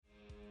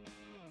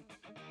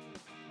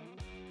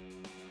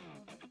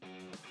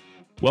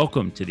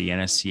Welcome to the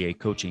NSCA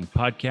Coaching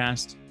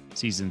Podcast,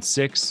 Season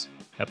 6,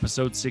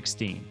 Episode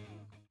 16.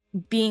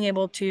 Being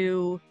able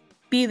to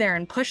be there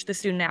and push the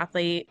student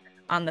athlete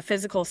on the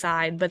physical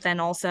side, but then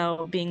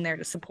also being there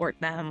to support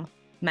them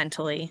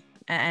mentally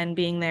and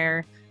being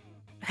there,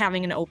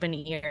 having an open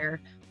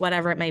ear,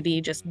 whatever it may be,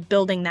 just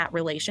building that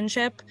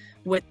relationship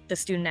with the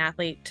student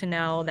athlete to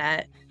know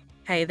that,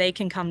 hey, they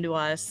can come to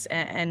us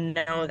and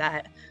know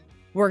that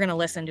we're going to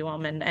listen to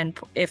them. And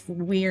if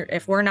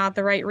we're not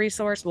the right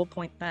resource, we'll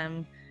point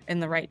them in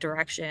the right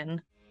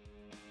direction.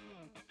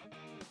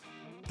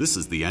 This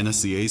is the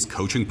NSCA's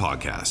Coaching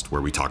Podcast,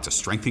 where we talk to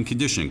strength and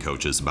conditioning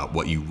coaches about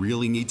what you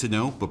really need to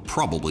know, but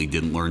probably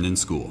didn't learn in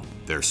school.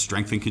 There's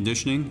strength and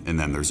conditioning, and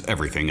then there's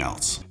everything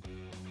else.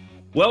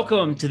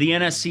 Welcome to the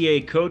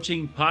NSCA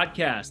Coaching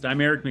Podcast.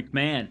 I'm Eric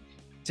McMahon.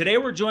 Today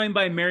we're joined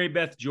by Mary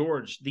Beth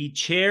George, the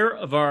chair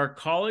of our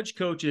College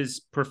Coaches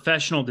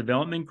Professional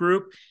Development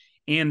Group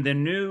and the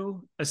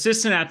new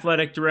Assistant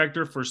Athletic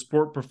Director for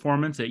Sport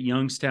Performance at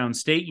Youngstown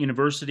State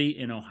University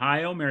in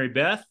Ohio. Mary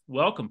Beth,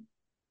 welcome.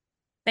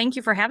 Thank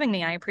you for having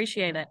me. I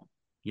appreciate it.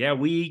 Yeah,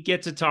 we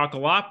get to talk a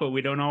lot, but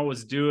we don't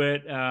always do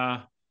it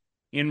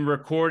in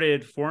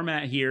recorded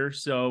format here.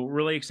 So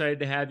really excited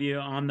to have you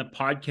on the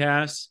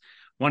podcast.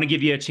 Want to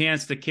give you a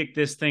chance to kick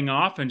this thing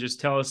off and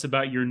just tell us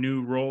about your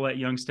new role at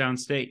Youngstown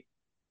State.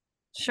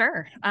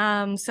 Sure.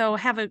 So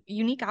have a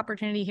unique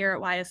opportunity here at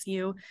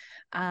YSU.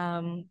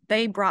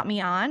 They brought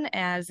me on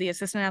as the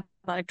Assistant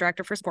Athletic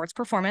Director for Sports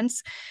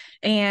Performance,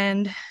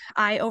 and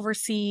I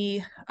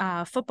oversee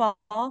football,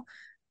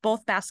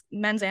 both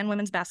men's and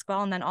women's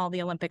basketball, and then all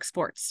the Olympic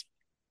sports,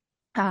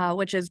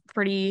 which is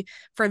pretty,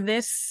 for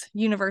this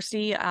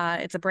university,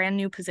 it's a brand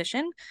new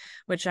position,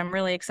 which I'm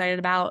really excited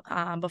about.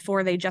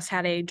 Before, they just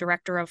had a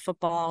director of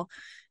football,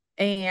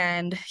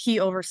 and he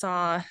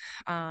oversaw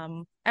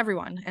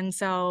everyone. And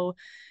so,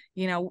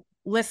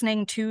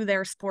 listening to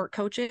their sport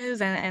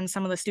coaches and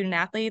some of the student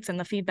athletes and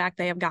the feedback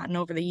they have gotten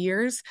over the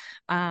years,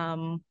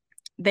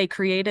 they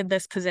created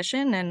this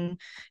position, and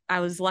I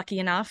was lucky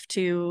enough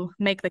to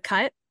make the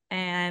cut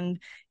and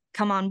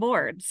come on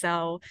board.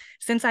 So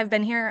since I've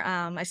been here,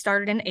 I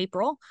started in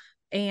April,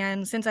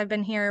 and since I've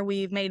been here,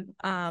 we've made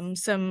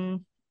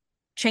some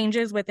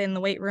changes within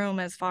the weight room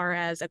as far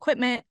as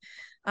equipment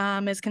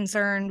is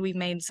concerned. We've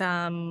made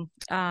some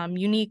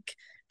unique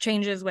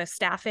changes with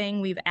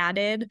staffing. We've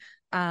added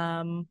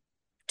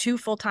 2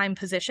 full-time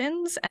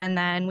positions, and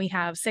then we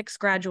have 6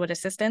 graduate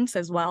assistants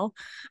as well.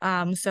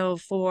 So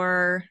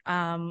for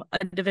a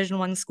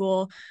Division I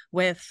school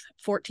with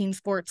 14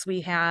 sports,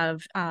 we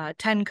have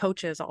 10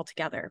 coaches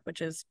altogether,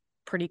 which is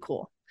pretty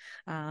cool.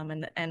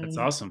 And that's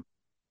awesome.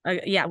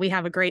 Yeah, we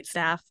have a great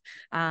staff.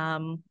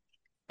 And,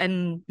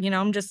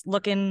 I'm just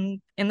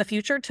looking in the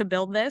future to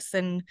build this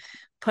and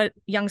put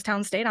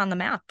Youngstown State on the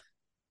map.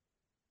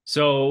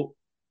 So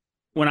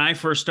when I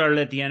first started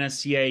at the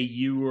NSCA,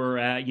 you were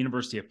at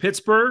University of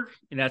Pittsburgh,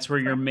 and that's where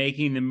you're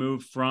making the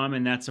move from.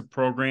 And that's a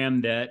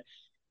program that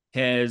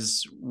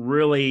has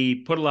really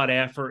put a lot of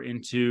effort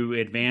into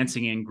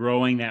advancing and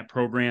growing that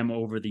program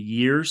over the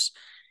years.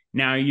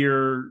 Now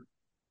you're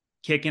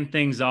kicking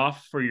things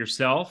off for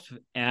yourself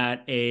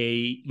at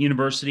a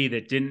university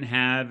that didn't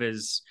have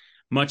as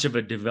much of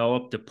a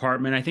developed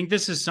department. I think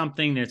this is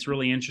something that's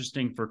really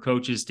interesting for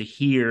coaches to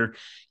hear.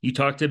 You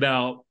talked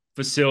about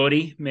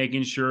facility,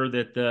 making sure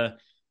that the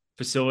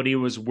facility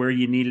was where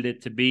you needed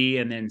it to be,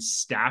 and then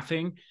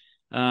staffing.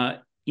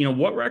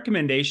 What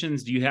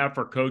recommendations do you have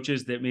for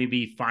coaches that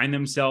maybe find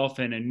themselves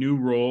in a new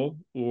role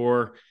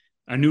or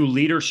a new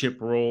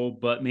leadership role,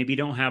 but maybe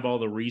don't have all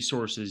the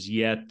resources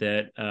yet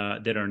that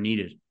are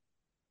needed?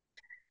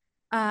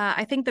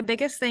 I think the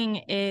biggest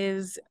thing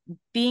is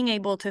being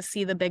able to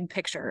see the big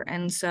picture.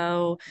 And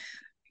so,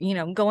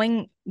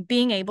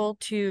 being able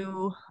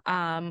to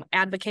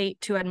advocate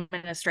to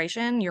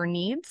administration your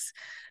needs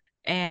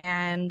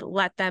and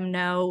let them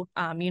know,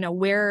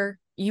 where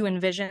you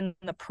envision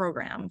the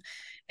program.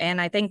 And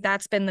I think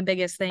that's been the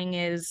biggest thing,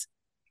 is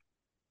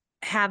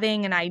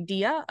having an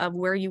idea of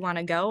where you want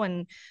to go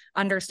and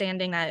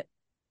understanding that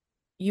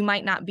you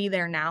might not be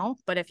there now,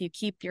 but if you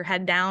keep your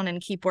head down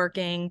and keep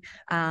working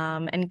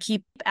and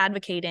keep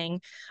advocating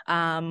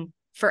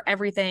for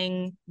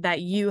everything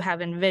that you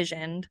have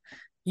envisioned,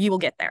 you will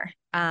get there.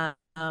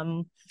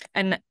 And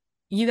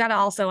you got to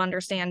also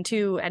understand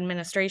too,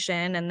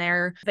 administration and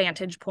their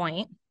vantage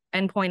point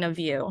and point of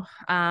view.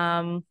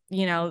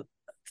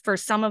 For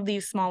some of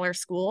these smaller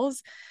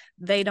schools,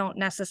 they don't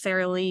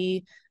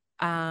necessarily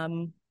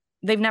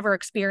they've never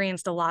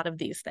experienced a lot of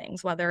these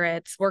things, whether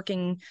it's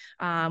working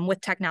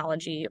with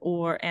technology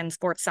and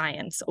sports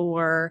science,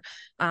 or,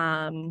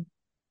 having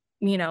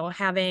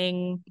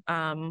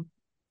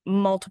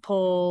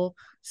multiple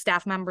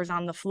staff members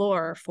on the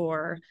floor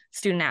for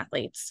student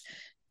athletes.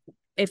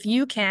 If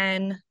you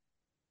can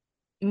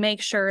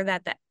make sure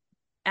that the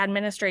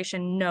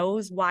administration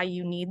knows why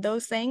you need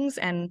those things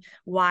and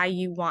why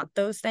you want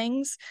those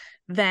things,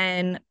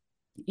 then,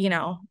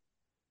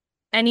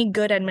 any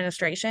good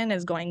administration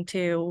is going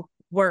to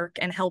work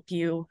and help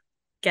you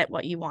get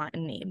what you want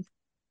and need.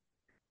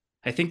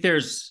 I think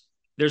there's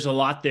there's a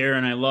lot there,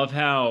 and I love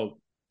how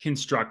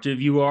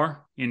constructive you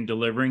are in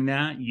delivering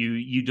that.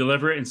 You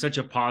deliver it in such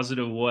a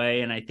positive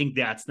way, and I think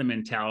that's the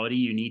mentality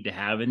you need to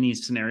have in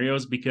these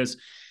scenarios, because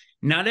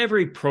not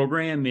every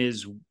program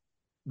is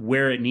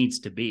where it needs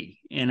to be.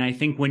 And I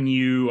think when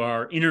you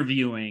are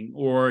interviewing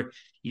or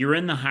you're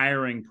in the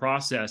hiring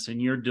process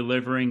and you're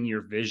delivering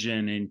your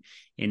vision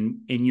and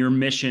your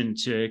mission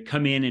to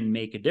come in and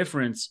make a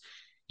difference,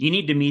 you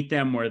need to meet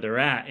them where they're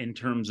at in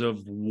terms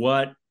of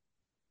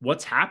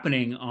what's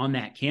happening on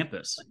that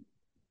campus.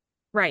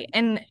 Right.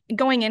 And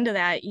going into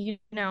that, you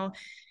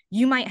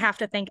might have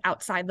to think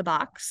outside the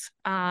box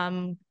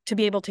to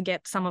be able to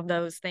get some of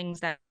those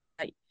things that,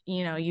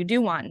 you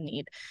do want and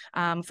need.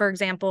 For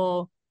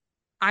example,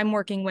 I'm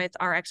working with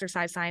our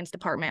exercise science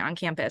department on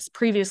campus.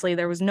 Previously,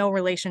 there was no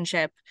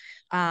relationship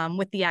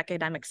with the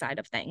academic side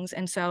of things.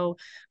 And so,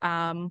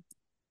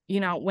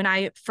 when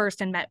I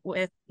first met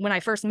with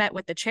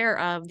the chair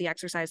of the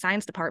exercise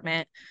science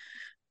department,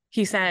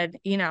 he said,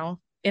 in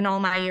all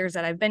my years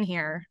that I've been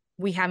here,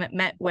 we haven't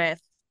met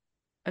with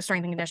a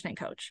strength and conditioning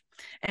coach.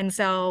 And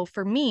so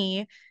for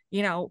me,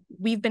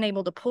 we've been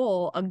able to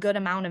pull a good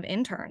amount of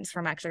interns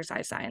from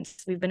exercise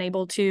science. We've been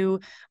able to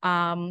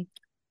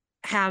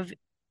have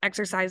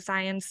exercise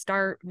science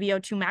start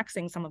VO2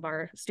 maxing some of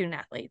our student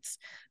athletes.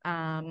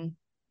 And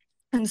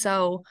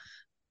so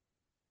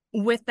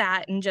with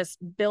that and just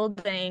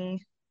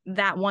building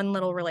that one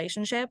little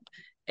relationship,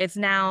 it's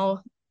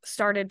now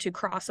started to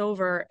cross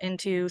over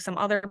into some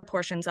other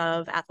portions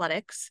of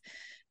athletics.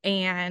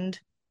 And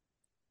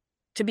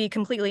to be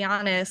completely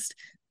honest,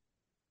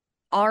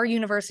 our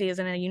university is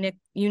in a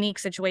unique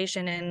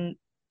situation, and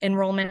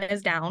enrollment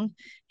is down.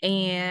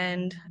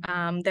 And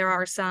there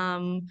are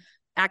some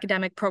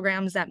academic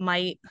programs that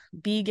might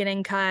be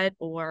getting cut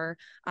or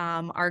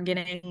are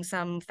getting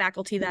some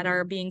faculty that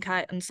are being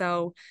cut. And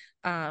so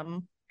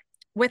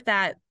with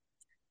that,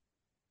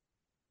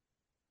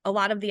 a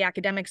lot of the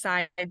academic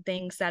side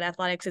thinks that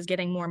athletics is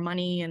getting more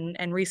money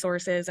and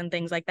resources and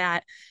things like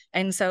that.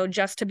 And so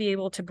just to be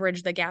able to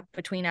bridge the gap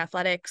between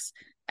athletics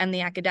and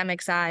the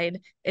academic side,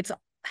 it's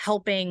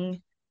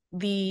helping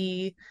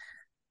the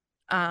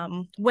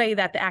way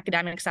that the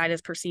academic side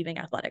is perceiving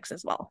athletics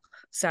as well.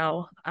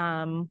 So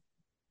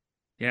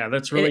yeah,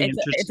 that's really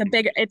interesting.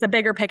 It's a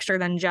bigger picture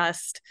than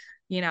just,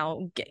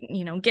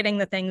 getting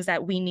the things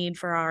that we need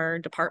for our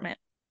department.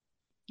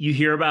 You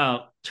hear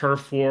about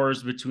turf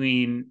wars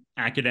between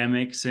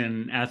academics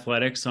and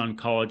athletics on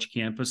college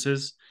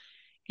campuses.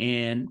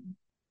 And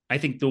I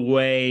think the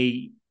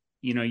way,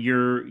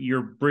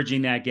 you're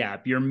bridging that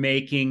gap, you're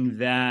making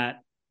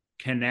that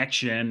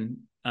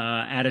connection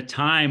at a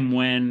time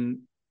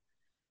when,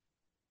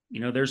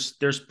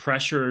 there's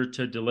pressure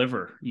to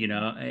deliver,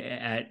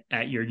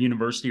 at your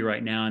university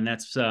right now. And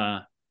that's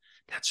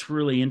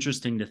really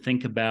interesting to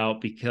think about,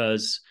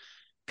 because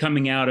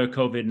coming out of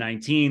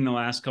COVID-19 the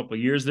last couple of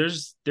years,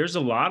 there's a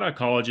lot of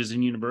colleges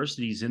and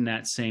universities in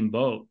that same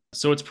boat.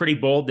 So it's pretty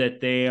bold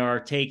that they are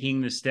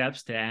taking the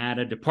steps to add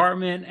a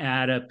department,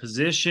 add a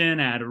position,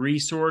 add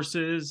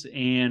resources,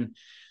 and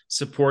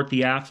support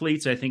the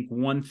athletes. I think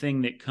one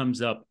thing that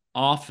comes up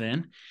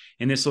often,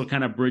 and this will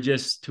kind of bridge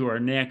us to our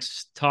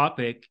next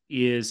topic,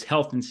 is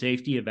health and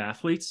safety of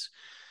athletes.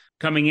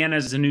 Coming in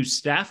as a new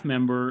staff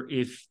member,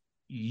 if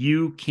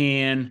you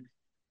can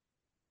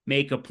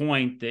make a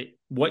point that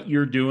what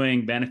you're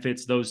doing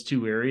benefits those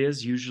two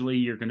areas, usually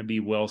you're going to be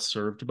well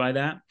served by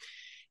that.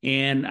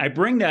 And I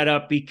bring that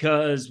up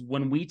because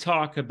when we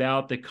talk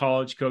about the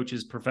College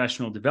Coaches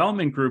Professional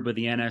Development Group of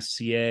the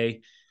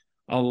NSCA,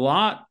 a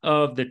lot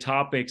of the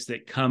topics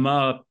that come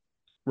up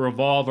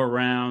revolve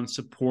around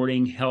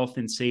supporting health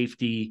and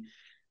safety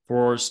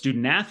for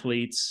student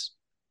athletes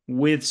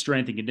with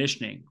strength and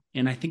conditioning.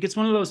 And I think it's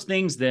one of those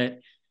things that,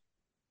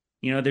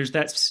 there's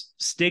that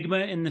stigma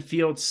in the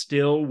field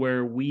still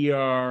where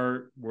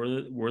we're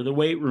the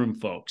weight room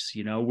folks.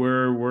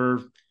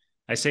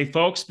 I say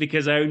folks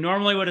because I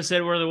normally would have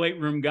said we're the weight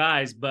room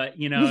guys, but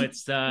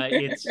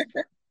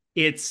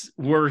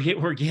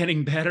we're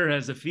getting better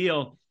as a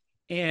field,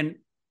 and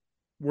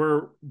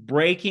we're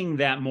breaking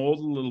that mold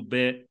a little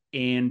bit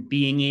and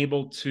being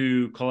able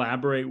to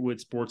collaborate with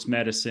sports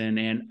medicine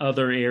and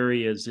other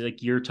areas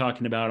like you're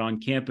talking about on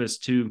campus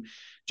to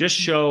just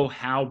show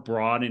how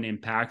broad and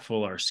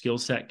impactful our skill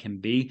set can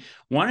be.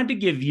 Wanted to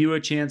give you a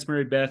chance,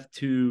 Mary Beth,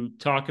 to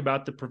talk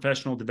about the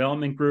professional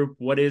development group.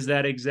 What is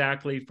that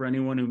exactly for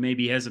anyone who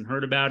maybe hasn't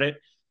heard about it,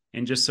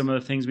 and just some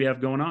of the things we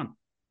have going on?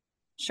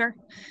 Sure.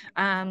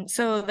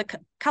 So the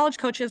College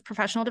Coaches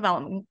Professional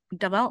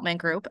Development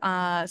Group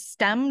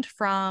stemmed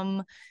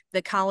from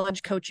the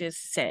College Coaches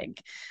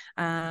SIG.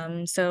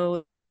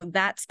 So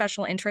that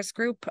special interest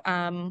group,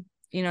 the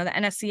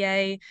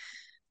NSCA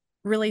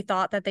really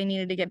thought that they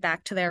needed to get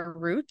back to their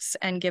roots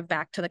and give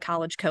back to the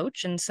college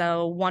coach. And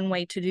so one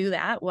way to do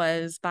that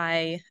was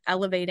by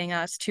elevating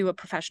us to a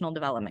professional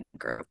development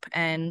group.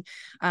 And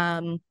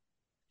in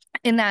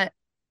that,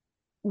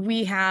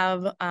 we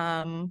have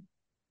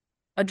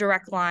a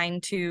direct line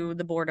to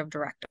the board of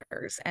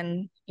directors.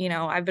 And, you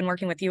know, I've been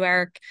working with you,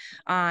 Eric,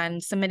 on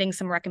submitting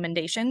some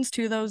recommendations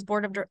to those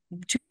board of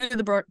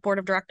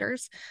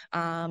directors,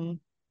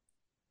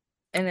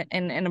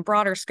 in a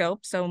broader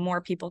scope, so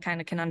more people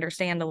kind of can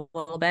understand a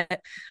little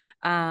bit.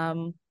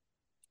 You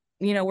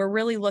know, we're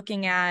really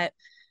looking at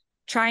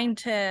trying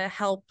to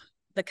help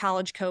the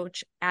college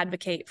coach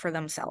advocate for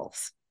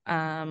themselves.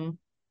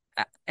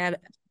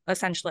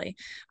 Essentially,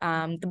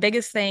 the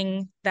biggest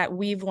thing that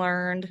we've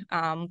learned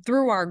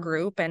through our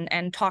group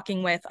and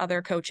talking with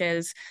other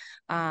coaches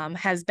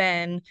has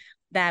been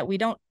that we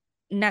don't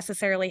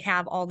necessarily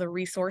have all the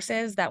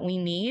resources that we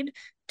need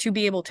to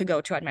be able to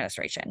go to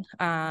administration,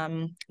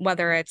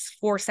 whether it's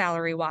for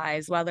salary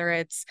wise, whether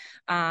it's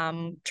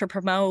to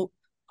promote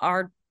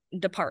our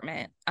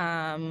department,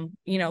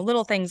 you know,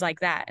 little things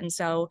like that. And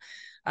so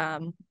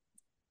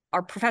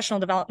our professional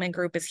development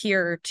group is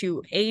here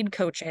to aid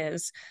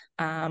coaches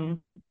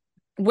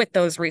with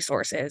those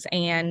resources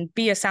and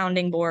be a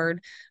sounding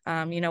board,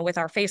 you know, with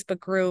our Facebook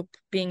group,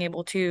 being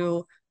able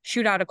to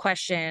shoot out a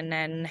question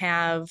and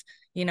have,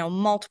 you know,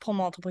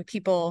 multiple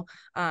people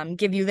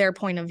give you their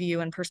point of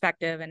view and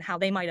perspective and how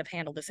they might have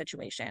handled the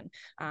situation,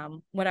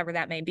 whatever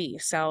that may be.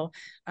 So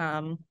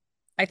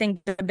I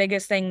think the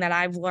biggest thing that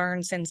I've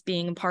learned since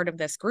being a part of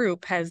this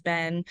group has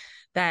been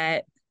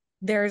that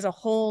there's a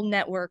whole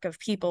network of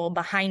people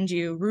behind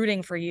you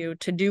rooting for you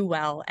to do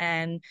well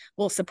and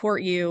will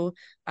support you,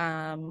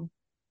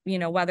 you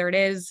know, whether it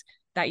is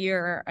that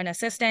you're an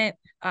assistant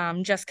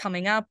just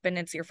coming up and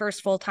it's your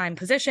first full-time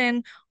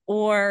position,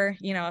 or,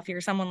 you know, if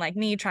you're someone like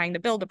me trying to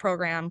build a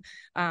program,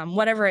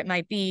 whatever it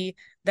might be,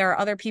 there are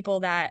other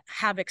people that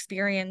have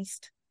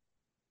experienced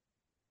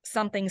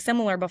something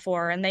similar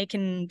before, and they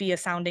can be a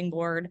sounding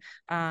board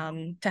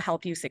to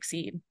help you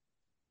succeed.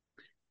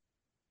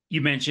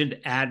 You mentioned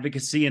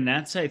advocacy, and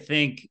that's, I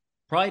think,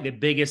 probably the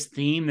biggest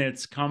theme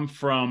that's come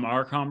from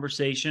our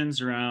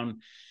conversations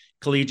around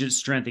collegiate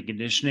strength and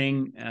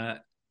conditioning.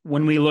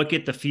 When we look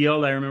at the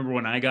field, I remember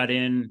when I got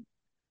in,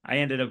 I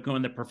ended up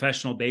going the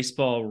professional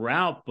baseball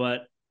route,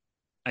 but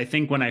I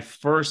think when I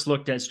first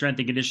looked at strength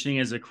and conditioning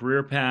as a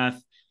career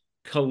path,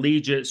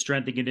 collegiate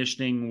strength and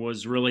conditioning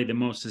was really the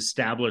most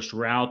established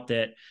route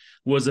that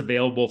was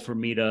available for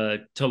me to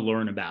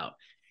learn about.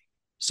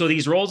 So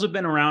these roles have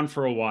been around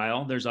for a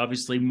while. There's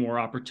obviously more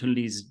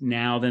opportunities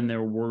now than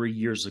there were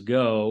years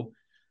ago,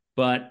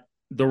 but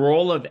the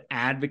role of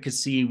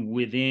advocacy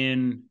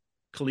within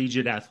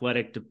collegiate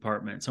athletic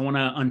departments, I want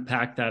to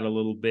unpack that a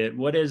little bit.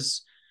 What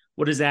is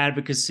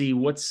advocacy?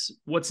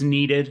 What's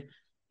needed?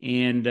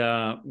 And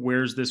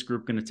where's this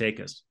group going to take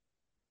us?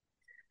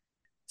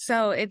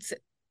 So it's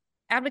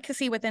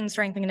advocacy within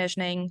strength and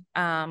conditioning,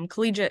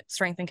 collegiate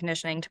strength and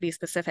conditioning to be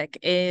specific,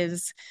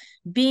 is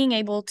being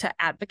able to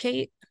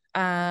advocate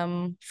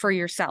for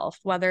yourself,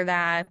 whether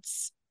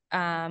that's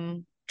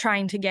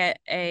trying to get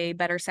a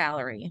better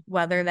salary,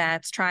 whether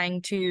that's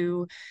trying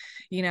to,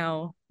 you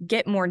know,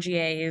 get more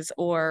GAs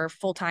or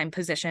full-time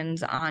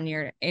positions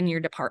in your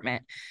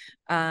department.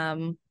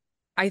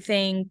 I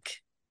think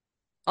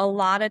a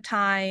lot of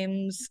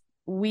times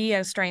we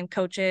as strength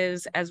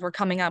coaches, as we're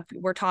coming up,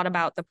 we're taught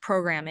about the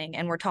programming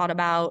and we're taught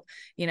about,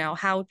 you know,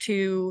 how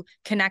to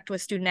connect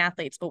with student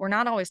athletes, but we're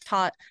not always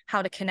taught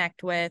how to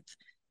connect with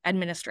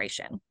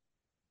administration.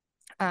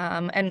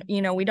 And,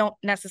 you know, we don't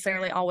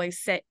necessarily always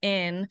sit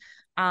in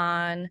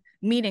on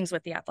meetings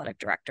with the athletic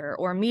director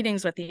or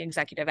meetings with the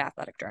executive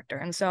athletic director.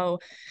 And so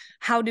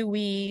how do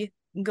we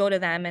go to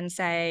them and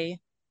say,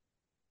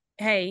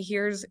 hey,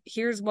 here's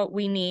what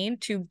we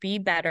need to be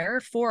better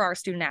for our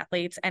student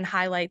athletes, and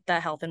highlight the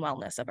health and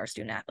wellness of our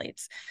student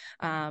athletes,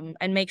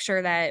 and make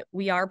sure that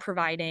we are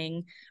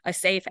providing a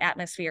safe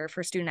atmosphere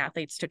for student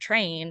athletes to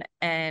train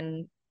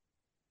and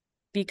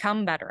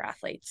become better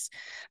athletes.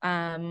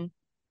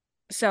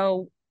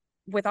 So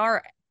with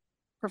our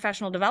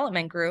professional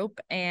development group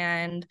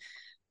and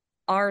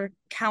our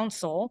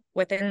council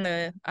within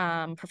the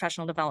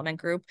professional development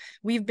group,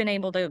 we've been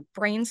able to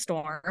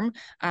brainstorm.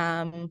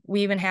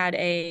 We even had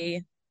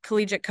a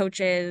collegiate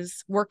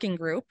coaches working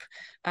group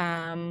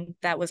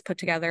that was put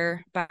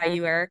together by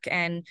you, Eric.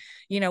 And,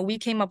 you know, we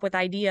came up with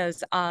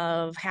ideas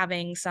of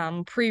having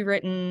some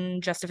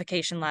pre-written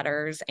justification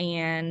letters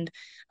and,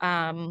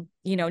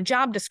 you know,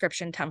 job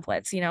description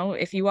templates. You know,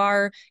 if you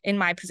are in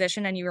my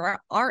position and you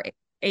are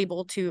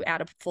able to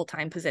add a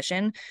full-time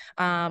position,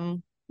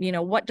 you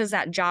know, what does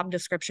that job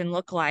description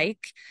look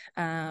like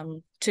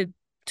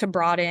to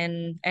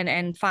broaden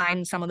and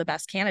find some of the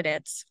best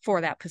candidates for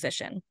that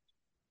position?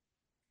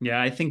 Yeah,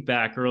 I think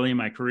back early in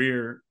my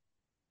career,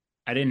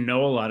 I didn't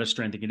know a lot of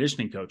strength and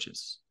conditioning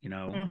coaches, you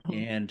know,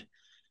 and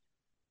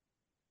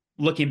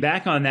looking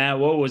back on that,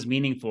 what was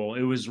meaningful?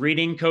 It was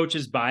reading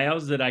coaches'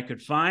 bios that I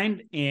could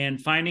find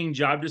and finding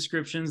job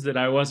descriptions that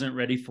I wasn't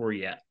ready for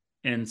yet.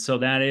 And so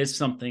that is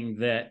something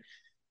that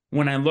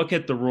when I look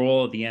at the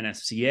role of the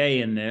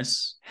NSCA in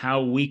this,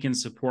 how we can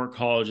support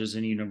colleges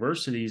and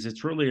universities,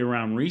 it's really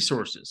around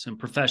resources and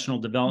professional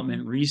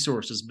development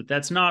resources, but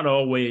that's not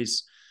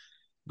always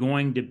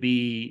going to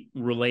be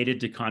related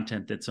to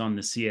content that's on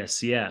the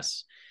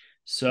CSCS.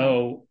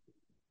 So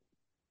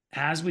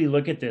as we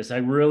look at this, I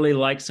really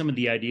like some of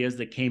the ideas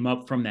that came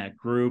up from that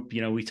group.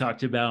 We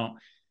talked about,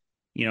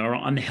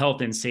 on the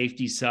health and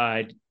safety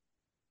side,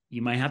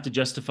 you might have to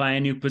justify a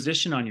new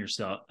position on your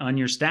staff.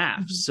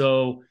 Mm-hmm.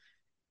 So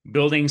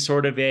building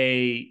sort of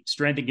a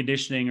strength and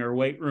conditioning or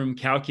weight room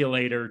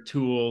calculator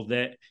tool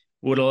that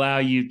would allow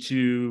you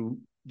to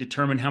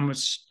determine how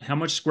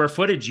much square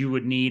footage you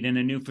would need in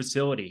a new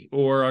facility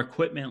or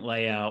equipment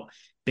layout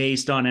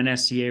based on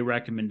NSCA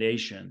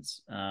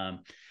recommendations.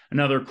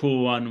 Another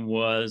cool one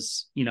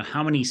was,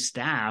 how many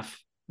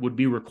staff would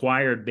be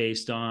required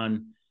based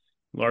on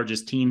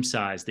largest team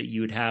size that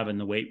you would have in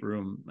the weight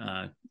room,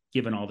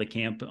 given all the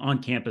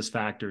on-campus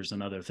factors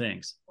and other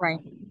things.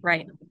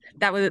 Right.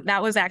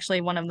 That was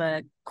actually one of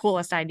the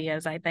coolest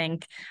ideas, I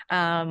think.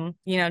 To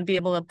be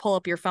able to pull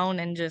up your phone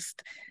and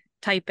just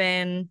type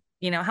in,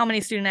 how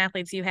many student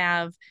athletes you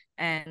have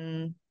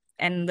and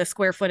the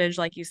square footage,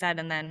 like you said,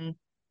 and then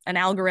an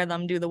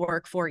algorithm do the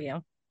work for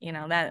you.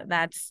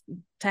 That's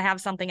to have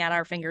something at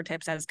our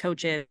fingertips as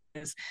coaches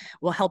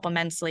will help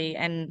immensely.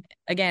 And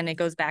again, it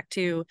goes back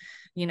to,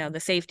 the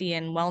safety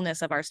and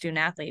wellness of our student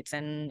athletes.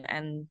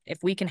 And if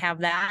we can have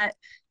that,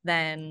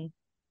 then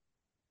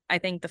I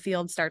think the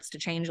field starts to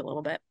change a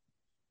little bit.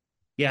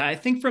 Yeah, I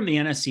think from the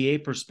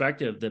NSCA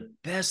perspective, the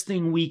best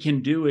thing we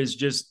can do is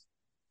just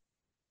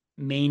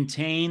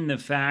maintain the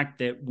fact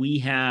that we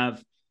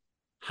have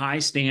high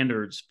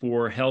standards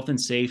for health and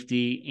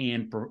safety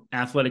and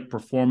athletic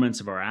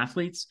performance of our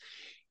athletes.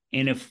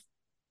 And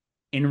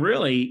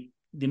really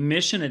the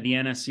mission of the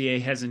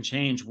NSCA hasn't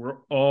changed. We're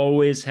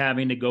always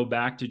having to go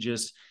back to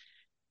just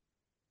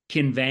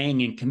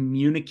conveying and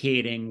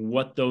communicating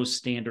what those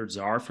standards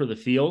are for the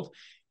field.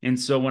 And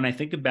so when I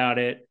think about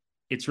it,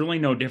 it's really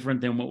no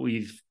different than what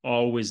we've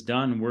always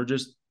done. We're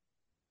just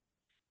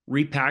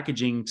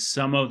repackaging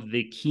some of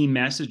the key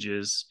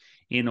messages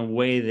in a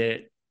way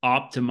that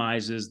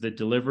optimizes the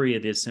delivery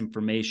of this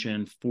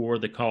information for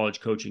the college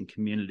coaching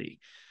community.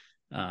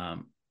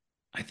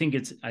 I think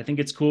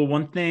it's cool.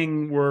 One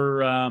thing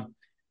we're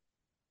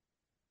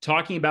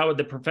talking about with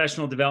the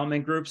professional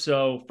development group.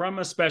 So from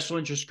a special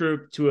interest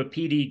group to a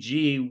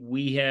PDG,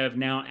 we have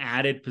now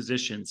added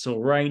positions. So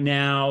right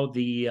now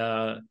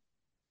the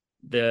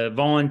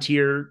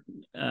volunteer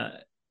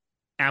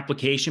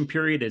application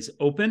period is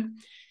open.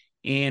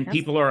 And yes,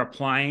 people are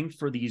applying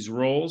for these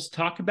roles.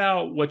 Talk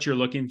about what you're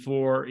looking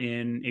for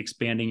in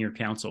expanding your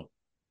council.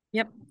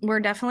 Yep,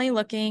 we're definitely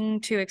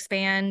looking to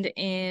expand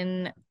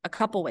in a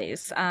couple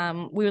ways.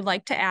 We would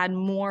like to add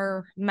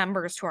more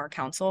members to our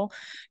council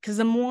because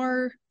the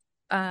more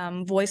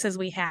voices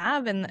we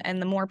have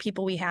and the more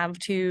people we have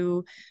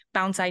to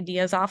bounce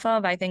ideas off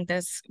of, I think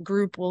this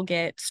group will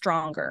get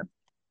stronger.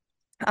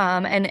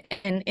 And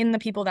in the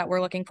people that we're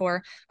looking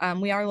for,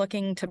 we are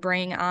looking to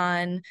bring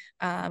on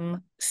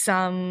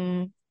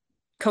some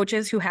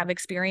coaches who have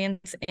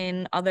experience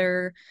in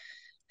other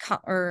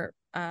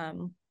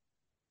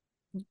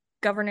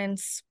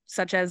governance,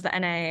 such as the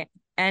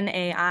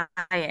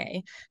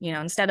NAIA,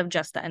 instead of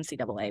just the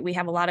NCAA. We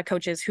have a lot of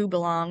coaches who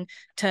belong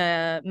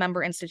to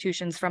member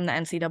institutions from the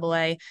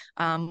NCAA,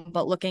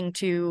 but looking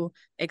to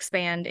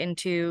expand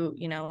into,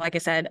 like I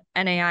said,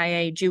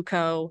 NAIA,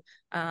 JUCO,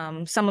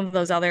 some of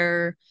those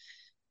other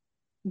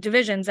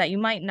divisions that you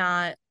might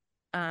not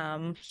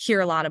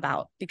hear a lot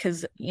about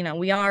because,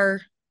 we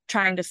are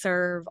trying to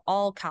serve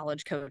all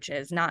college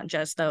coaches, not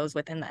just those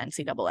within the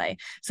NCAA.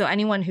 So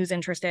anyone who's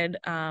interested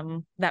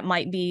that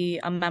might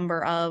be a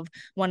member of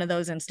one of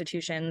those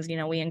institutions,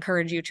 we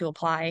encourage you to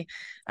apply.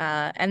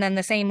 And then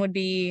the same would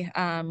be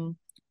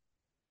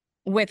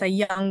with a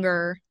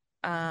younger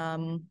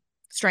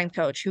strength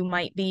coach who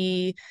might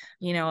be,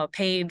 a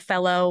paid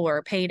fellow or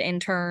a paid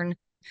intern,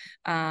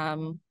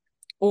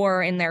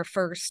 or in their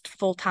first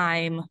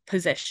full-time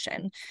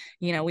position.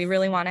 We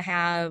really want to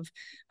have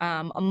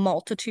a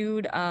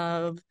multitude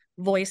of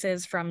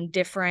voices from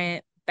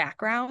different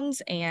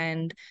backgrounds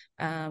and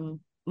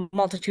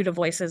multitude of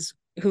voices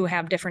who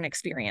have different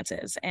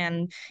experiences.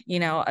 And,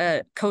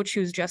 a coach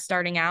who's just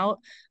starting out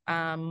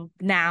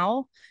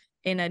now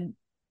in a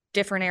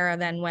different era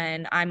than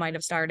when I might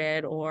have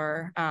started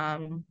or,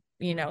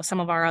 some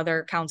of our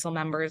other council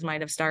members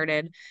might have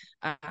started.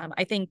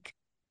 I think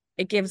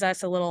it gives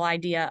us a little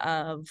idea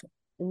of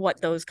what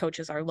those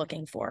coaches are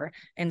looking for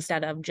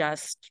instead of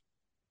just,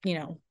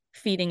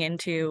 feeding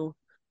into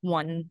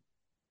one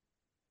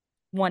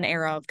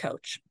era of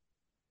coach.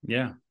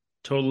 Yeah,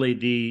 totally.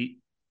 The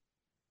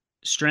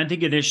strength and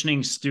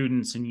conditioning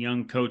students and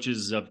young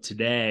coaches of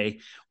today,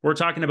 we're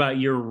talking about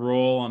your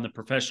role on the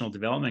professional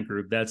development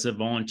group. That's a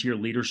volunteer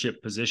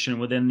leadership position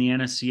within the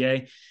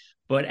NSCA.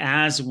 But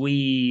as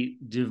we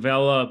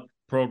develop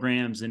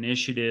programs,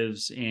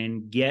 initiatives,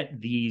 and get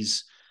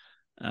these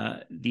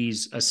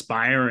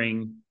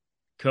aspiring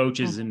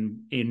coaches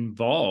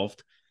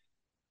involved,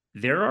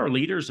 there are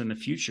leaders in the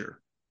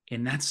future.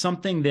 And that's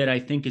something that I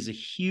think is a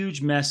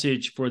huge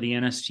message for the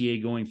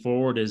NSCA going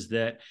forward is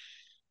that,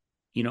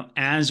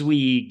 as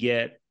we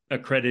get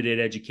accredited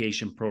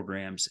education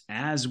programs,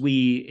 as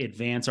we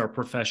advance our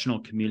professional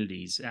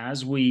communities,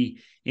 as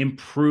we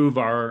improve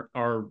our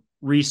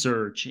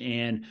research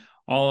and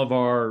all of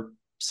our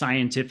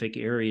scientific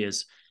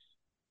areas,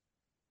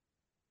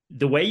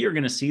 the way you're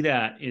going to see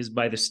that is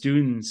by the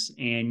students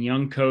and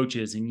young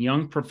coaches and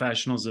young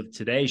professionals of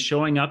today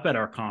showing up at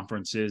our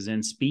conferences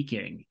and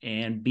speaking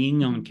and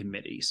being on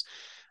committees.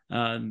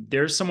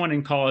 There's someone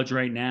in college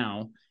right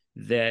now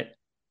that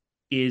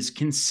is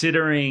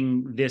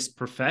considering this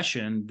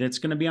profession that's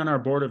going to be on our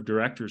board of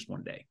directors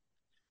one day,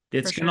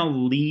 that's going to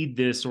lead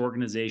this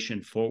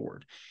organization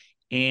forward.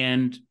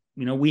 And,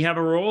 we have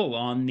a role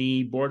on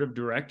the board of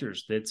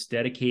directors that's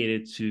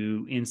dedicated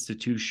to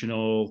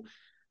institutional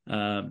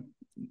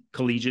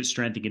collegiate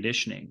strength and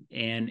conditioning.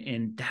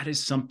 And that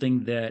is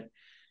something that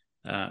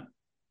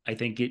I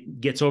think it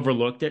gets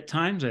overlooked at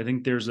times. I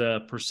think there's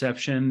a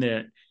perception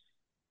that,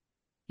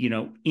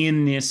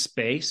 in this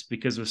space,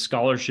 because of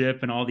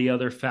scholarship and all the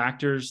other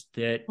factors,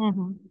 that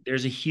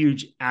there's a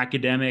huge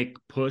academic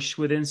push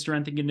within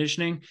strength and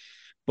conditioning.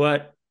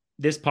 But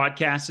this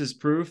podcast is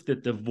proof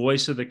that the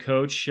voice of the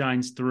coach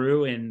shines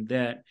through, and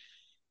that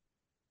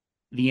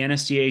the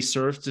NSCA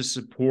serves to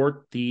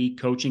support the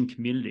coaching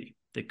community.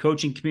 The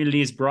coaching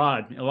community is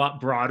broad, a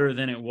lot broader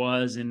than it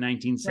was in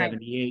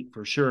 1978,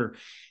 for sure.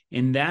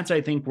 And that's,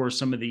 I think, where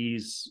some of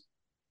these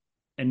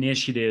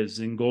initiatives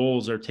and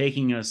goals are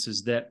taking us,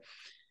 is that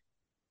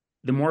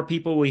the more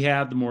people we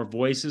have, the more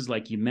voices,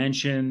 like you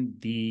mentioned,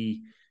 the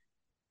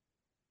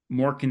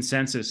more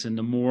consensus and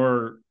the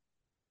more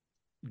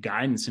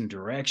guidance and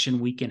direction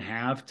we can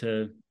have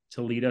to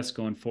lead us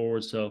going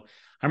forward. So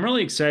I'm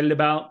really excited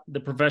about the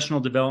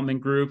professional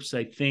development groups.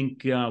 I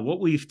think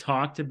what we've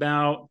talked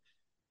about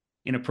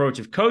in Approach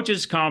of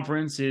Coaches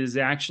Conference is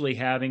actually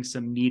having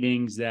some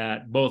meetings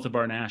at both of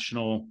our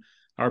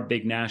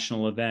big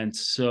national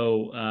events.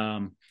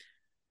 So,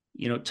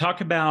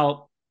 talk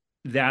about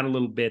that a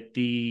little bit,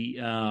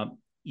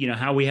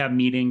 how we have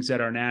meetings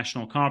at our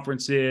national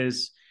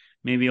conferences,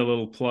 maybe a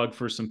little plug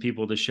for some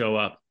people to show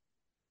up.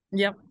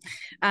 Yep.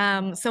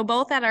 So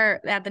both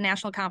at the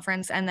national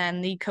conference and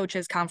then the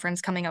coaches conference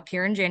coming up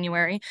here in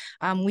January,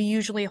 we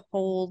usually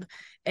hold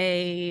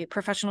a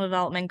professional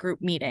development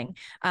group meeting.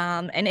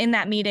 And in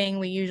that meeting,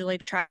 we usually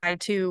try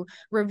to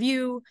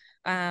review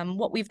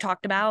what we've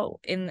talked about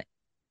in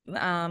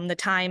the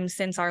time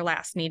since our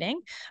last meeting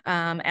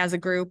as a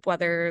group,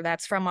 whether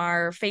that's from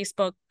our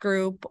Facebook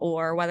group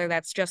or whether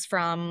that's just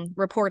from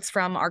reports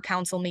from our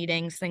council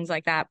meetings, things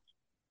like that.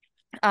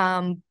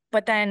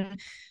 But then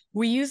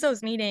we use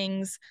those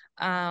meetings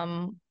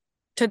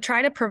to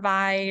try to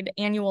provide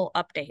annual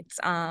updates,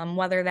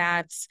 whether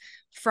that's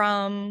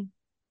from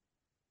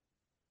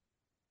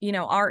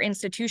our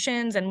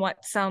institutions and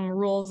what some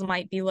rules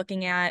might be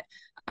looking at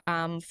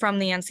from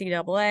the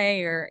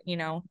NCAA, or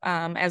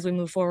as we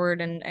move forward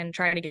and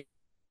try to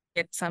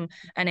get some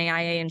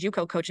NAIA and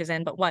JUCO coaches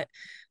in, but what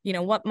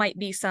might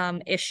be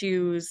some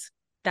issues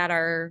that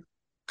are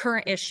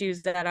current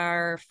issues that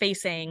are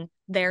facing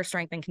their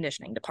strength and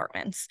conditioning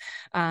departments.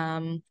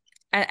 And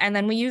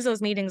then we use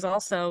those meetings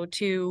also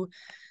to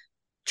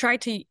try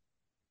to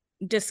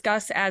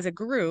discuss as a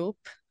group,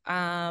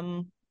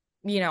 how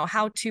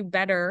to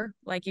better,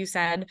 like you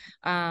said,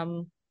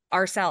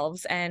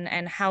 ourselves,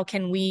 and how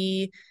can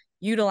we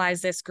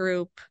utilize this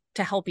group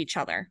to help each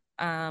other.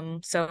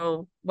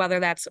 So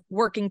whether that's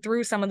working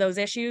through some of those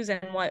issues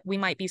and what we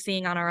might be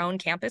seeing on our own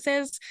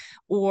campuses,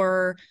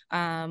 or,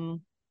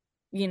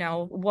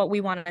 what we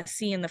want to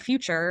see in the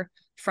future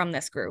from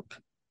this group.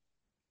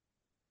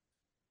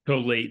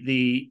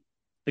 Totally.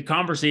 The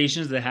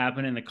conversations that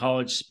happen in the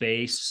college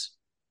space,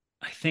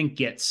 I think,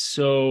 get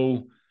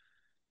so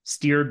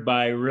steered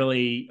by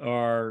really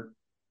our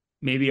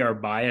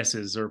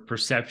biases or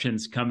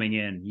perceptions coming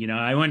in.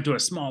 I went to a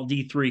small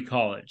D3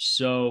 college,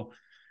 so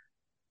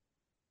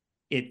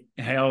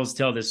I always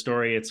tell this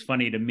story. It's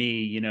funny to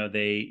me,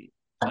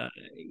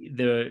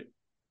 the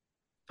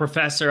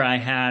professor I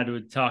had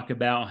would talk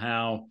about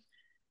how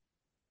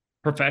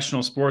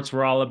professional sports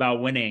were all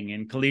about winning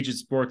and collegiate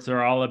sports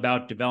are all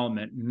about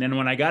development. And then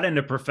when I got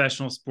into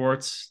professional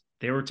sports,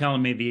 they were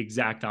telling me the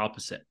exact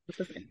opposite.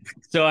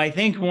 So I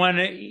think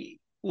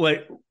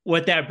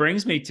what that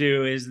brings me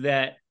to is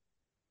that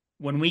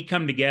when we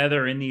come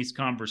together in these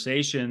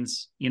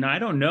conversations, I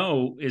don't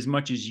know as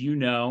much as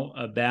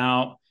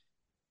about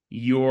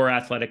your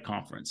athletic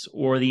conference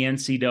or the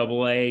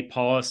NCAA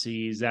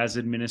policies as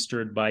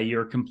administered by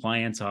your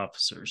compliance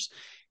officers.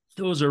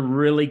 Those are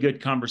really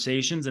good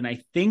conversations. And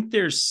I think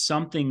there's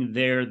something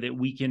there that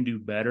we can do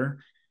better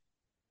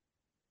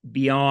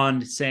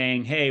beyond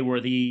saying, hey,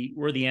 we're the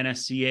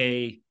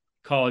NSCA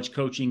college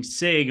coaching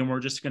SIG, and we're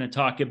just going to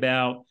talk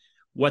about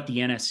what the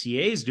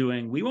NSCA is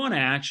doing. We want to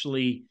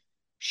actually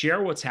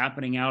share what's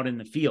happening out in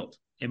the field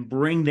and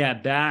bring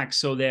that back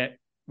so that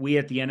we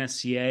at the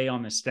NSCA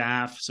on the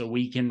staff, so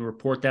we can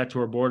report that to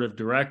our board of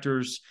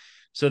directors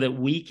so that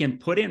we can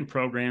put in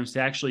programs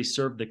to actually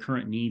serve the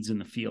current needs in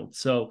the field.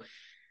 So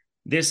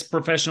this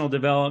professional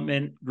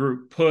development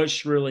group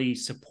push really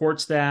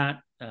supports that.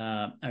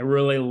 I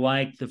really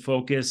like the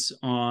focus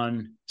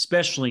on,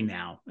 especially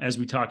now, as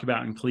we talk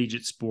about in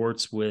collegiate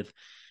sports with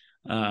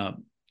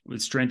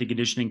strength and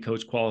conditioning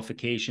coach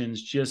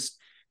qualifications, just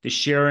the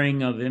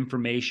sharing of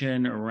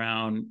information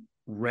around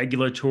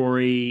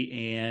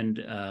regulatory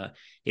and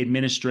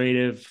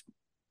administrative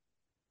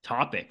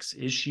topics,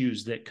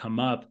 issues that come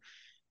up,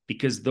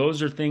 because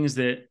those are things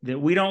that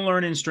we don't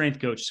learn in strength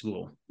coach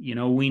school.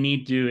 We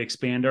need to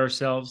expand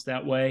ourselves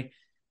that way.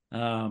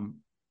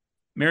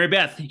 Mary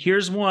Beth,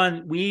 here's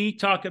one. We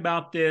talk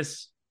about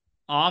this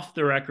off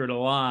the record a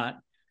lot.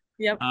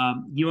 Yep.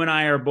 You and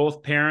I are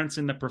both parents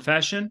in the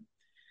profession.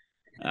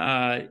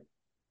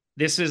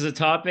 This is a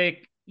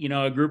topic,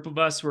 a group of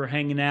us were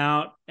hanging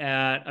out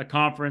at a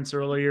conference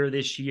earlier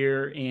this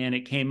year, and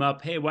it came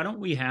up, hey, why don't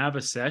we have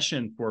a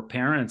session for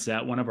parents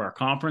at one of our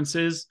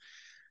conferences?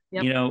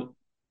 Yep.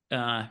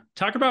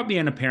 Talk about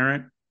being a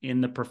parent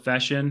in the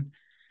profession.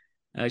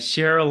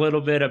 Share a little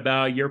bit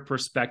about your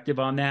perspective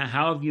on that.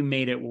 How have you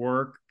made it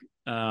work?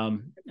 I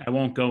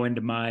won't go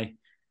into my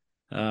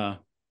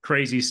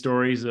crazy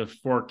stories of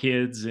 4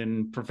 kids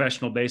and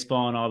professional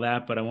baseball and all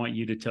that, but I want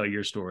you to tell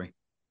your story.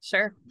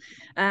 Sure.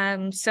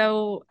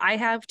 So I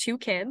have 2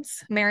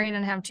 kids, married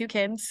and have 2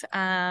 kids.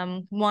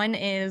 One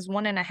is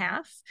 1.5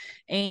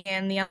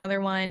 and the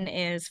other one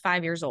is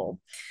 5 years old.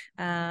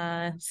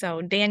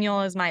 So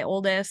Daniel is my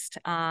oldest.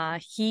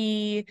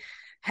 The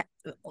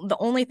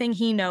only thing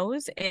he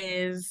knows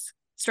is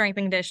strength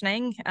and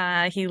conditioning.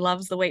 He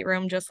loves the weight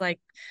room, just like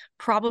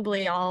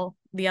probably all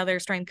the other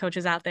strength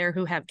coaches out there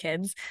who have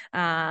kids,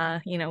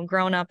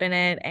 grown up in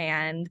it,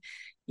 and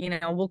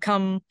we'll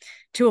come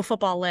to a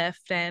football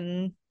lift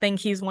and think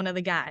he's one of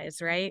the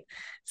guys, right?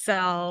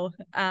 So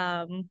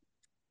I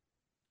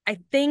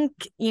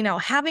think,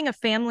 having a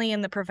family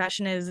in the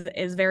profession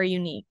is very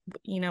unique.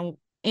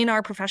 In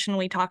our profession,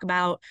 we talk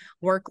about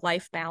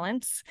work-life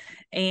balance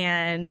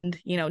and,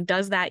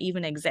 does that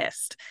even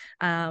exist?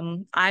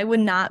 I would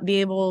not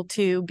be able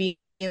to be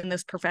in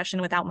this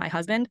profession without my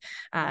husband.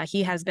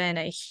 He has been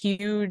a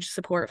huge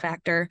support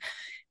factor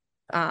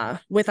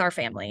with our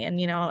family. And,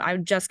 I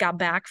just got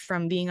back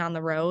from being on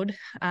the road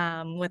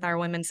with our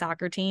women's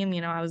soccer team.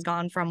 I was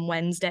gone from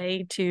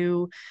Wednesday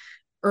to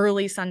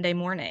early Sunday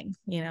morning,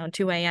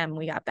 2 a.m.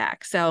 we got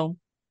back. So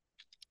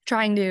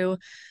trying to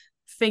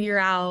figure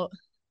out,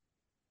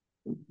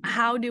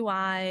 how do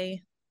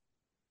I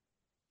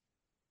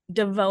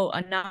devote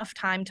enough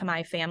time to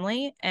my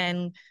family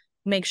and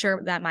make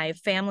sure that my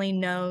family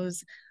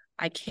knows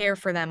I care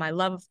for them, I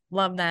love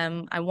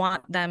them, I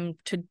want them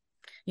to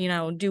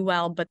do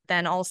well, but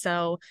then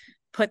also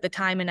put the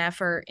time and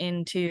effort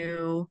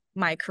into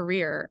my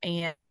career.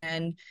 And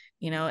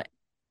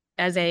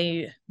as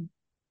a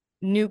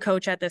new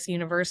coach at this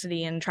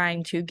university and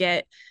trying to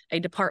get a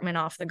department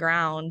off the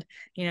ground,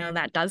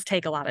 that does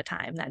take a lot of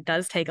time. That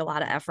does take a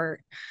lot of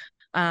effort.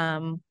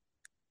 Talking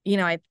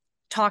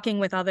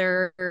with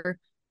other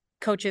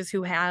coaches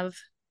who have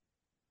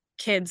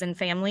kids and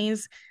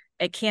families,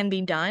 it can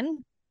be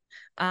done.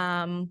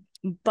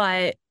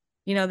 But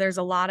there's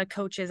a lot of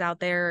coaches out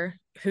there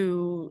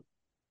who,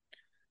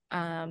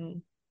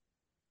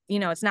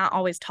 it's not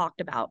always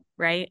talked about,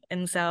 right?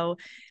 And so,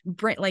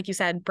 like you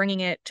said, bringing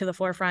it to the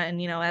forefront, and,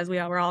 as we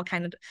were all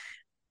kind of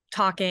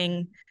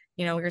talking,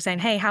 we were saying,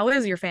 hey, how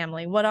is your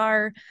family? What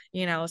are,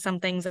 some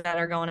things that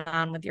are going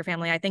on with your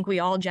family? I think we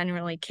all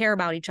genuinely care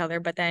about each other,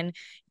 but then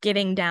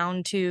getting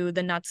down to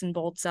the nuts and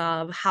bolts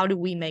of how do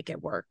we make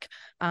it work?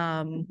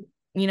 I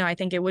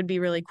think it would be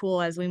really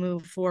cool as we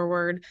move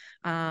forward,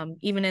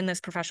 even in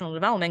this professional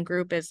development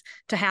group, is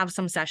to have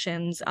some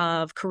sessions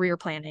of career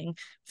planning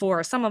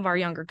for some of our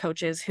younger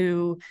coaches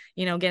who,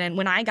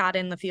 when I got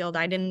in the field,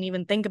 I didn't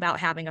even think about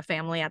having a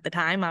family at the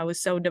time. I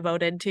was so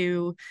devoted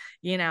to,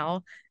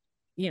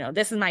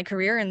 this is my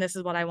career and this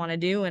is what I want to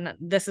do. And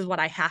this is what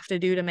I have to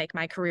do to make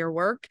my career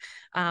work.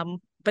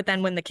 But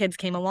then when the kids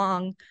came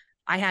along,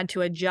 I had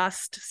to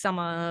adjust some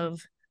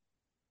of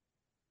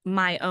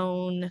my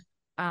own,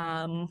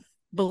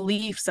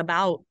 beliefs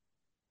about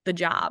the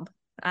job.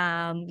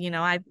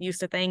 I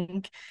used to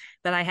think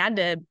that I had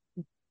to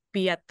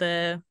be at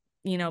be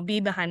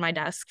behind my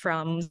desk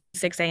from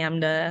 6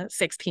 a.m. to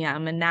 6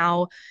 p.m. And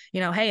now,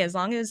 hey, as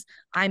long as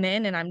I'm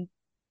in and I'm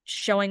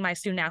showing my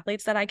student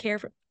athletes that I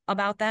care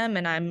about them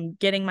and I'm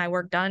getting my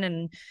work done,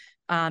 and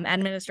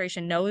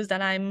administration knows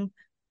that I'm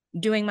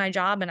doing my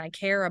job and I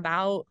care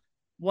about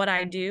what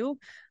I do,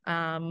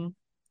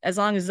 as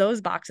long as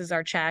those boxes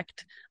are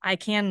checked, I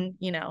can,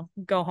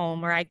 go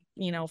home. Or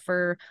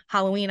for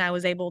Halloween, I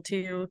was able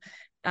to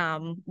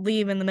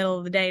leave in the middle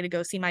of the day to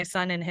go see my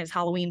son in his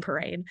Halloween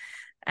parade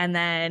and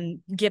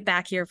then get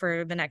back here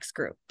for the next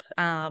group.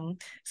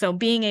 So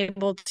being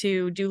able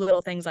to do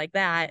little things like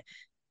that,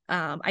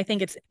 I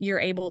think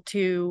you're able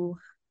to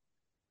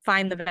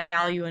find the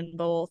value in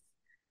both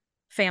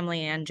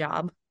family and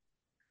job.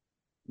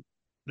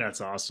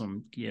 That's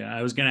awesome. Yeah,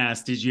 I was going to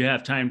ask, did you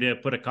have time to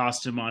put a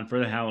costume on for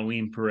the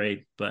Halloween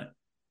parade? But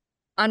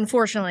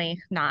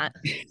unfortunately not.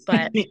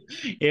 But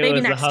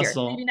maybe next year.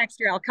 Maybe next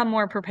year I'll come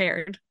more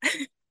prepared.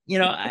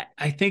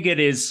 I think it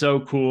is so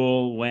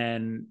cool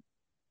when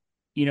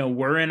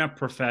we're in a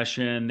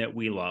profession that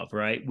we love,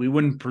 right? We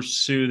wouldn't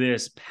pursue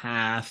this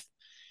path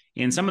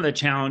and some of the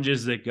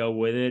challenges that go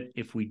with it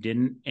if we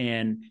didn't.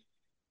 And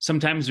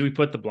sometimes we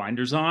put the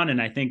blinders on.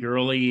 And I think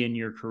early in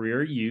your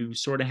career, you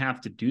sort of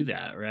have to do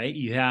that, right?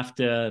 You have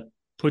to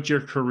put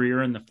your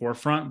career in the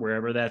forefront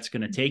wherever that's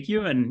going to take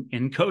you. And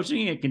in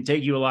coaching, it can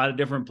take you a lot of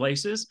different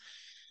places.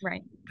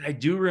 Right. I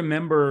do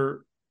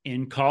remember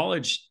in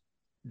college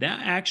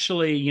that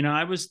actually,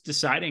 I was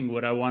deciding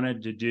what I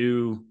wanted to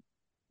do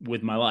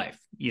with my life,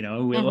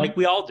 like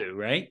we all do,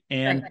 right?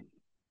 And Right.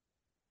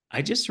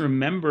 I just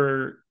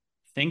remember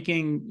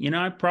thinking,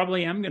 I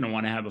probably am going to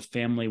want to have a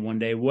family one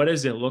day. What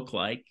does it look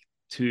like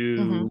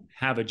to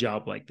have a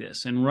job like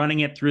this? And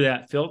running it through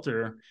that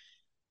filter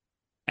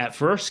at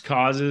first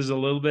causes a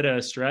little bit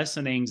of stress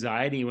and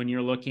anxiety when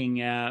you're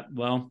looking at,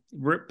 well,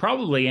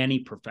 probably any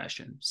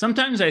profession.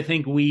 Sometimes I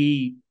think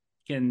we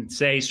can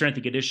say strength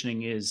and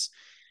conditioning is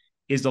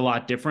a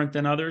lot different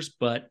than others,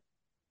 but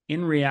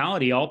in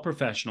reality, all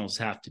professionals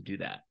have to do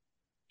that.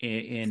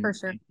 And For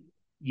sure.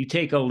 you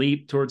take a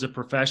leap towards a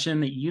profession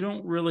that you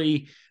don't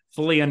really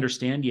fully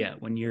understand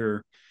yet when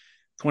you're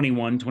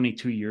 21,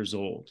 22 years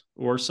old,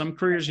 or some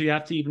careers you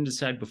have to even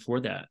decide before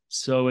that.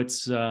 So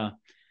it's,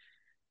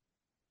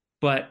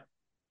 but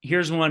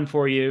here's one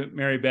for you,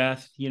 Mary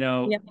Beth,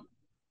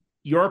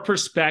 your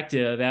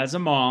perspective as a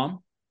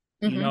mom,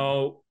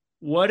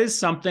 what is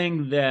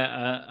something that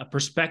a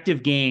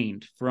perspective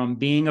gained from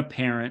being a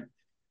parent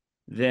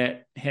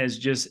that has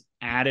just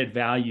added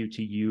value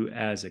to you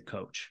as a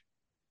coach?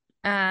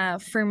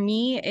 For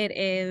me, it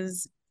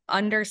is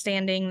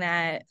understanding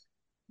that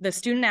the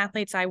student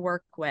athletes I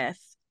work with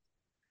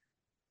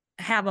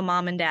have a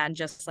mom and dad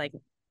just like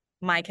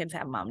my kids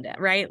have mom and dad,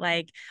 right?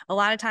 Like a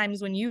lot of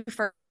times when you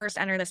first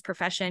enter this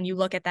profession, you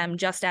look at them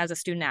just as a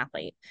student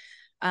athlete.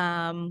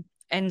 And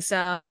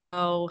so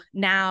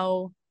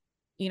now,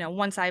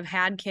 once I've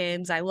had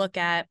kids, I look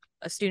at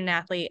a student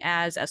athlete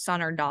as a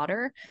son or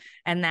daughter,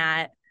 and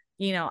that,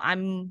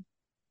 I'm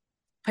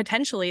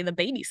potentially the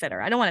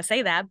babysitter. I don't want to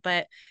say that,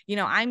 but,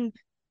 I'm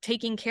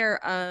taking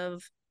care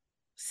of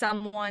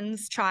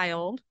someone's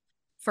child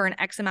for an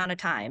X amount of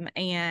time.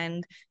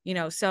 And,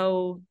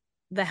 so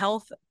the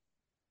health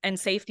and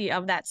safety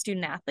of that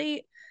student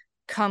athlete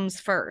comes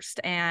first.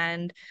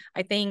 And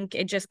I think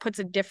it just puts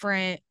a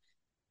different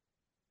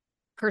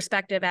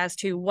perspective as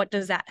to what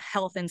does that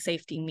health and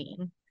safety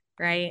mean,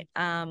 right?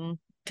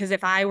 Because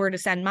if I were to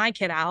send my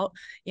kid out,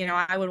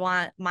 I would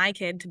want my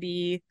kid to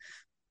be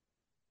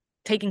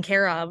taken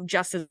care of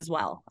just as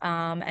well,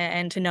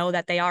 and to know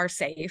that they are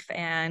safe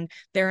and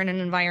they're in an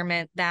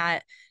environment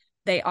that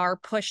they are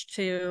pushed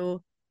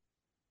to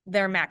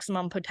their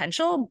maximum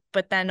potential,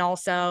 but then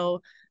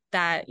also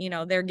that,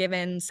 they're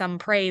given some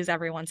praise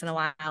every once in a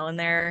while, and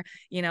they're,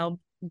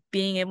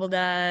 being able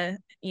to,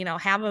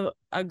 have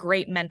a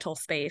great mental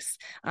space,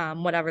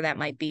 whatever that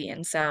might be.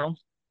 And so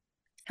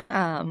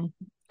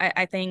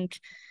I think,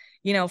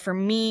 for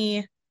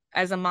me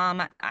as a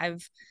mom,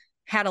 I've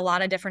had a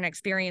lot of different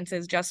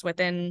experiences just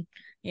within,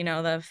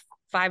 the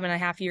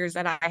 5.5 years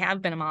that I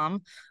have been a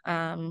mom,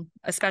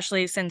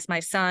 especially since my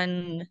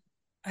son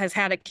has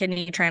had a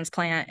kidney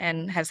transplant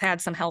and has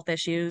had some health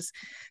issues.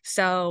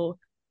 So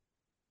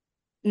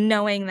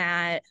knowing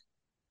that,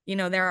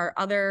 there are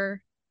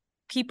other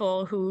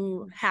people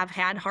who have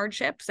had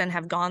hardships and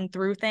have gone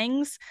through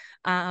things,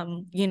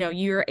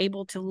 you're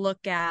able to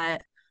look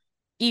at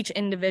each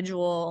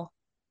individual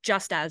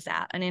just as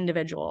that, an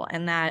individual,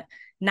 and that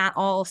not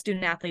all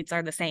student athletes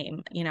are the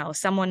same.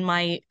 Someone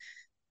might,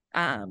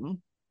 have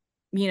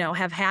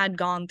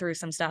gone through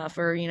some stuff,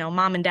 or,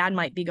 mom and dad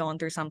might be going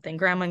through something,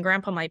 grandma and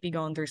grandpa might be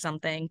going through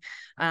something.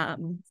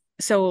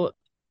 So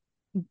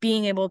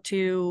being able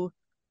to,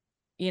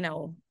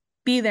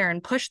 be there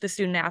and push the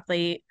student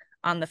athlete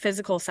on the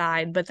physical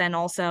side, but then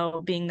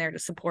also being there to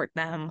support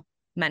them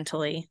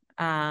mentally,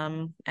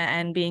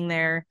 and being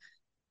there,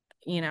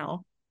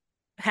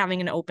 having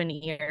an open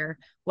ear,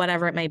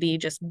 whatever it may be,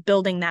 just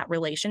building that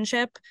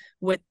relationship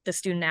with the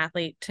student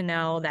athlete to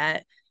know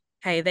that,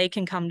 hey, they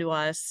can come to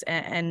us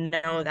and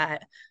know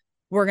that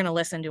we're going to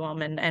listen to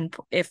them. And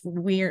if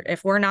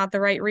we're not the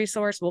right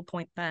resource, we'll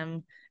point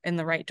them in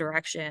the right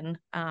direction,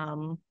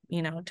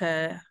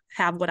 to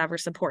have whatever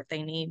support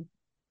they need.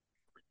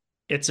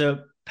 It's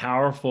a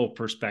powerful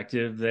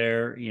perspective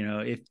there.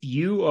 If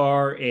you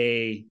are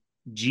a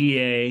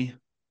GA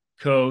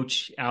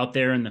coach out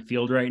there in the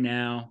field right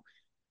now,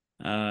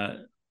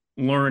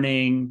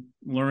 learning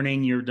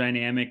your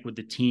dynamic with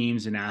the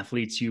teams and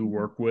athletes you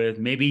work with,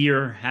 maybe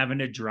you're having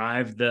to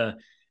drive the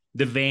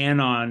van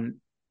on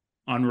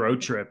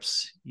road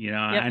trips. Yep.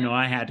 I know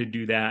I had to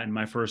do that in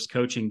my first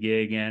coaching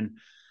gig, and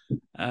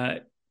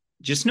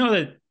just know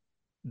that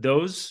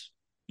those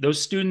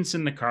students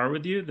in the car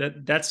with you,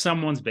 that's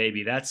someone's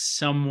baby, that's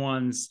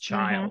someone's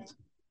child.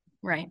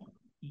 Right.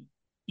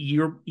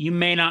 You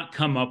may not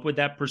come up with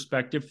that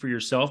perspective for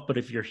yourself, but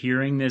if you're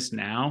hearing this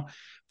now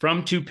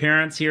from two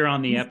parents here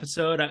on the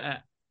episode,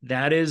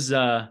 that is,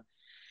 our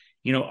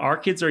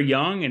kids are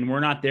young and we're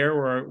not there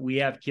where we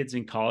have kids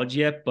in college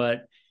yet,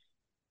 but,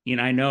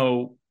 I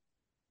know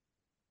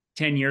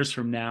 10 years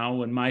from now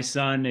when my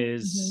son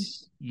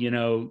is,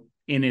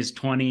 in his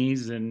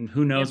 20s and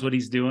who knows what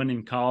he's doing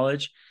in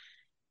college,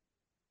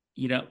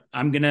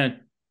 I'm going to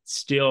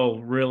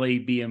still really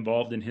be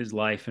involved in his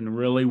life and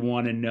really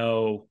want to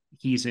know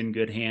he's in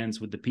good hands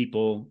with the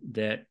people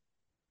that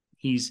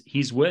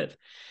he's with.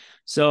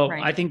 So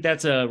right. I think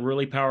that's a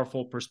really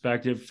powerful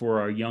perspective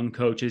for our young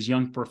coaches,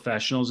 young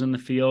professionals in the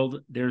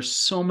field. There's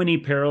so many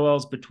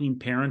parallels between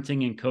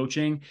parenting and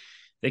coaching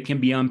that can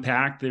be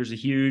unpacked. There's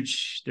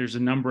a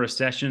number of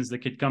sessions that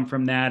could come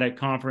from that at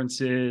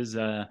conferences,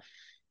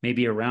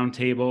 maybe a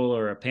roundtable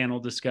or a panel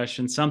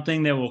discussion,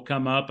 something that will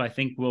come up. I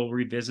think we'll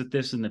revisit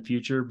this in the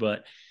future,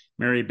 but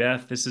Mary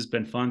Beth, this has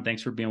been fun.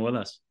 Thanks for being with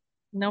us.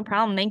 No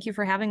problem. Thank you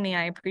for having me.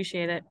 I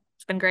appreciate it.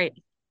 It's been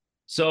great.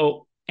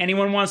 So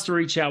anyone wants to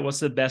reach out, what's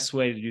the best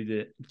way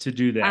to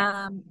do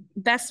that?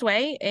 Best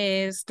way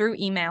is through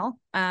email.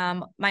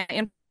 My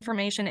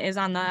information is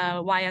on the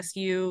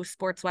YSU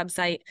sports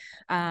website.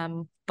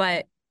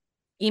 But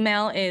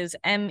email is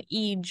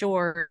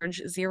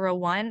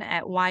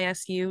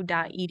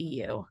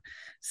megeorge01@ysu.edu.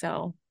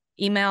 So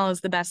email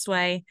is the best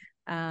way.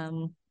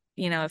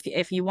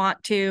 If you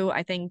want to,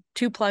 I think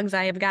 2 plugs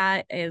I have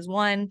got is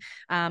one,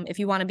 if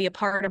you want to be a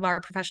part of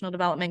our professional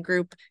development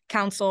group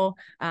council,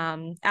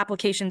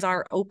 applications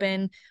are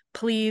open.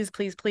 Please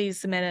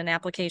submit an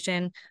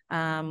application.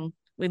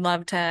 We'd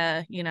love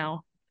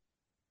to,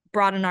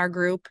 broaden our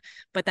group,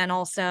 but then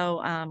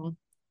also,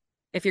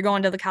 if you're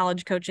going to the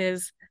College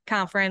Coaches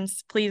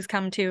Conference, please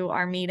come to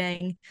our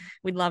meeting.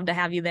 We'd love to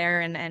have you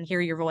there and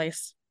hear your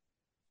voice.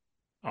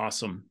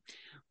 Awesome.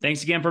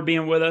 Thanks again for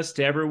being with us.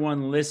 To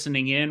everyone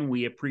listening in,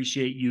 we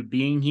appreciate you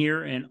being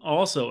here. And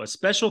also a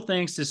special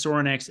thanks to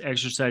Sorinex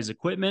Exercise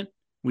Equipment.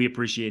 We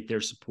appreciate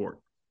their support.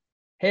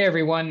 Hey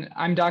everyone,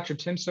 I'm Dr.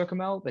 Tim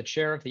Sukamel, the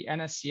chair of the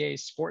NSCA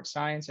Sports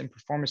Science and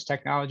Performance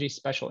Technology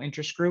Special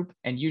Interest Group,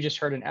 and you just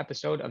heard an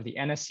episode of the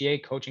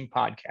NSCA Coaching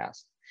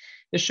Podcast.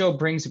 This show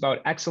brings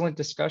about excellent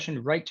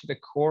discussion right to the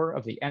core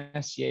of the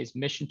NSCA's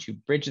mission to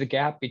bridge the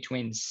gap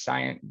between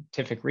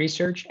scientific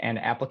research and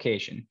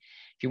application.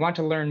 If you want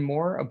to learn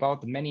more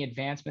about the many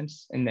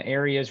advancements in the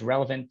areas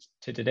relevant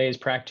to today's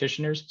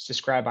practitioners,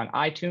 subscribe on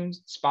iTunes,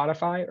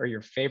 Spotify, or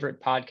your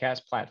favorite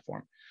podcast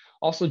platform.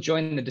 Also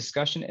join the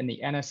discussion in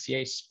the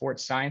NSCA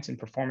Sports Science and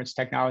Performance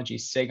Technology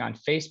SIG on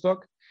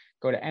Facebook.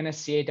 Go to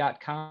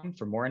nsca.com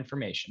for more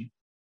information.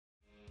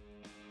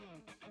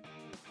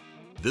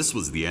 This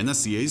was the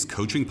NSCA's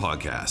Coaching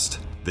Podcast.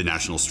 The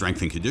National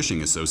Strength and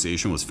Conditioning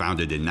Association was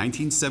founded in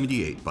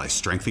 1978 by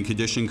strength and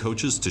conditioning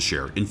coaches to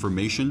share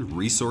information,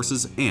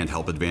 resources, and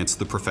help advance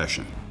the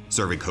profession.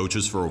 Serving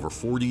coaches for over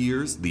 40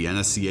 years, the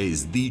NSCA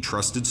is the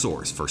trusted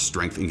source for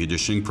strength and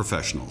conditioning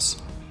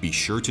professionals. Be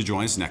sure to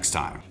join us next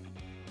time.